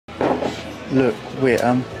Look, wait,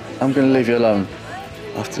 I'm going to leave you alone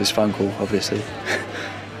after this phone call, obviously.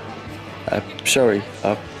 Sorry,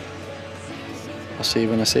 I'll see you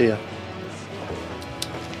when I see you.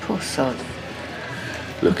 Poor sod.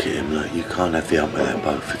 Look at him, look, you can't have the hump of that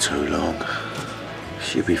boat for too long.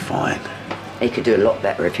 She'll be fine. He could do a lot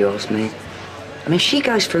better if you ask me. I mean, she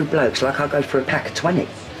goes through blokes like I go through a pack of 20.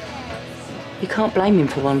 You can't blame him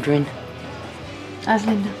for wandering. How's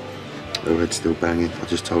Linda? Her head's still banging. I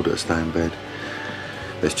just told her to stay in bed.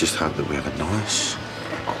 Let's just hope that we have a nice,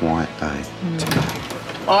 quiet day together.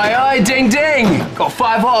 Oi, oi, ding, ding! Got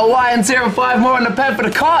 5 hot Hawaiians here and 5 more on the pen for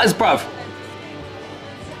the Carters, bruv.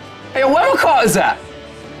 Hey, where are Carters at?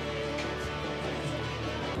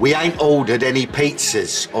 We ain't ordered any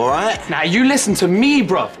pizzas, all right? Now, you listen to me,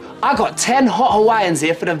 bruv. I got 10 hot Hawaiians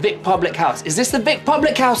here for the Vic Public House. Is this the Vic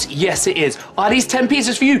Public House? Yes, it is. Are these 10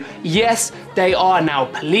 pizzas for you? Yes, they are. Now,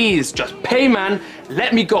 please, just pay, man.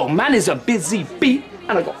 Let me go. Man is a busy bee,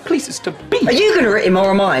 and I got places to be. Are you gonna hit him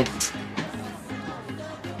or am I?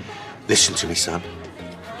 Listen to me, son.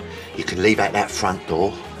 You can leave out that front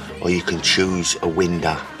door, or you can choose a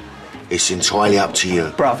window. It's entirely up to you.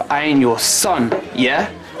 Bruv, I ain't your son,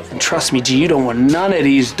 yeah? And trust me, G, you don't want none of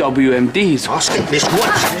these WMDs. Ask it this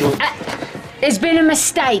once. There's been a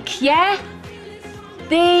mistake, yeah?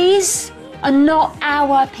 These are not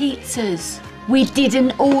our pizzas. We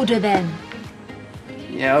didn't order them.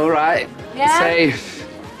 Yeah, all right. Yeah? Safe.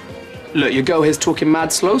 Look, your girl here's talking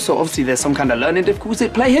mad slow, so obviously there's some kind of learning difficulty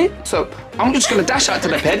at play here. So I'm just gonna dash out to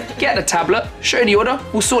the pen, get the tablet, show you the order,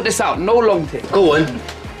 we'll sort this out, no long thing. Go on.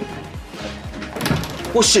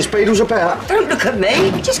 What's this Beatles about? Don't look at me.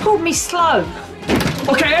 You just called me slow.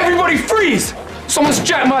 Okay, everybody freeze! Someone's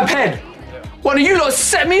jacked my pen. One of you lot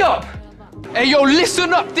set me up. Hey, yo,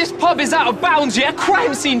 listen up. This pub is out of bounds, yeah?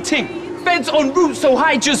 Crime scene ting. Feds en route, so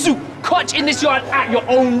hide your zoot. Catch in this yard at your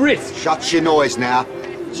own risk. Shut your noise now.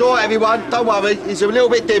 It's all right, everyone. Don't worry. It's a little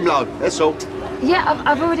bit dim low, that's all. Yeah,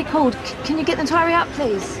 I've already called. Can you get them to hurry up,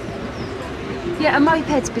 please? Yeah, a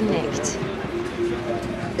moped's been nicked.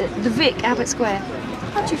 The Vic, Albert Square.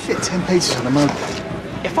 How'd you fit 10 pizzas on a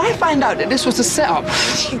moped? If I find out that this was a setup,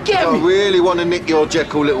 you get me? I really want to nick your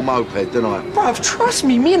Jekyll little moped, don't I? Bruv, trust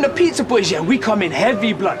me and the pizza boys, yeah, we come in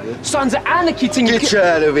heavy blood. Sons of anarchy ting. Get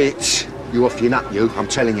out of it. You off your nut, you, I'm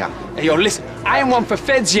telling you. Hey, yo, listen, I ain't one for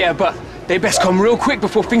feds, yeah, but they best come real quick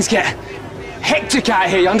before things get hectic out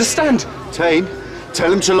here, you understand? Team, tell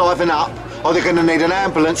them to liven up, or they're going to need an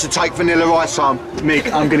ambulance to take Vanilla Ice home.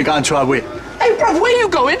 Mick, I'm going to go and try a whip. Hey, bruv, where you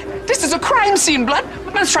going? This is a crime scene, blood.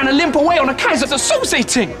 My man's trying to limp away on a Kaiser's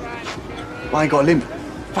associating. I ain't got a limp.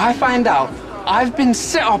 If I find out I've been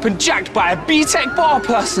set up and jacked by a B-Tech bar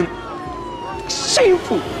person,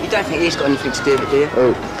 shameful. You don't think he's got anything to do with it, do you?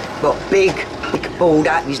 Oh. What, big bald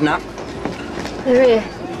out of his nut? They're here.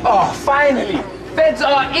 Oh, finally. Feds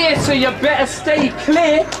are here, so you better stay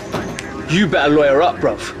clear. You better lawyer up,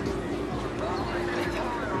 bruv.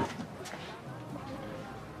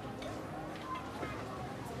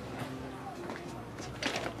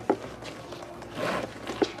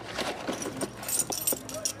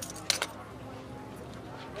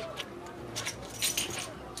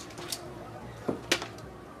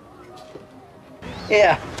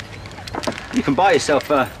 Yeah, you can buy yourself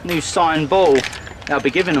a new signed ball. They'll be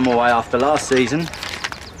giving them away after last season.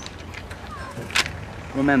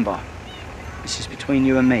 Remember, this is between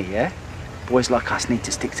you and me, yeah? Boys like us need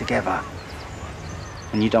to stick together.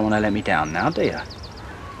 And you don't want to let me down now, do you?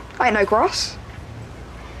 Ain't no grass.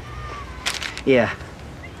 Yeah.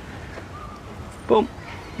 Well,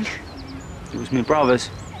 it was my brother's.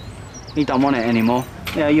 He don't want it anymore.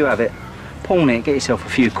 Yeah, you have it. Pawn it, get yourself a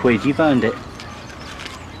few quid. You've earned it.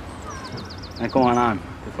 Now go on home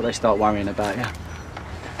before they start worrying about you.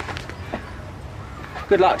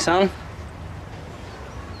 Good luck, son.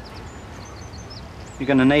 You're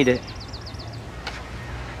gonna need it.